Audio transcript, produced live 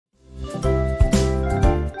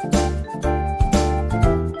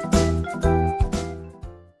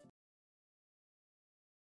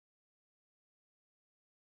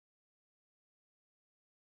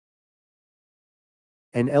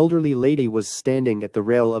An elderly lady was standing at the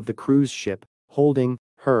rail of the cruise ship, holding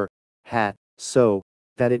her hat so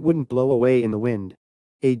that it wouldn't blow away in the wind.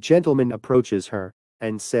 A gentleman approaches her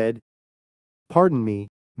and said, "Pardon me,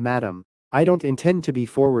 madam. I don't intend to be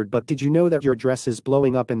forward, but did you know that your dress is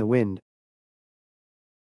blowing up in the wind?"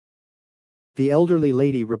 The elderly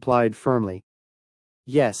lady replied firmly,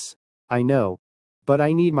 "Yes, I know. But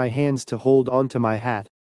I need my hands to hold onto my hat."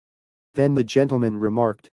 Then the gentleman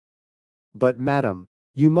remarked, "But madam,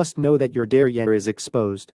 you must know that your derriere is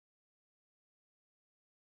exposed."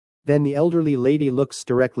 Then the elderly lady looks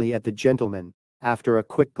directly at the gentleman, after a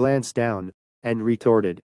quick glance down, and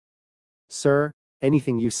retorted, "Sir,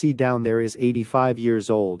 anything you see down there is 85 years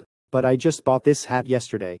old, but I just bought this hat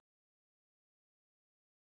yesterday."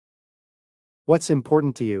 What's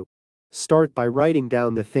important to you? Start by writing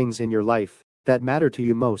down the things in your life that matter to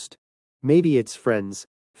you most. Maybe it's friends,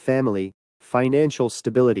 family, financial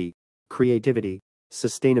stability, creativity,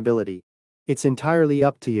 sustainability. It's entirely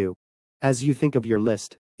up to you. As you think of your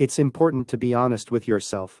list, it's important to be honest with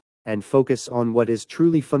yourself and focus on what is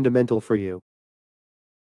truly fundamental for you.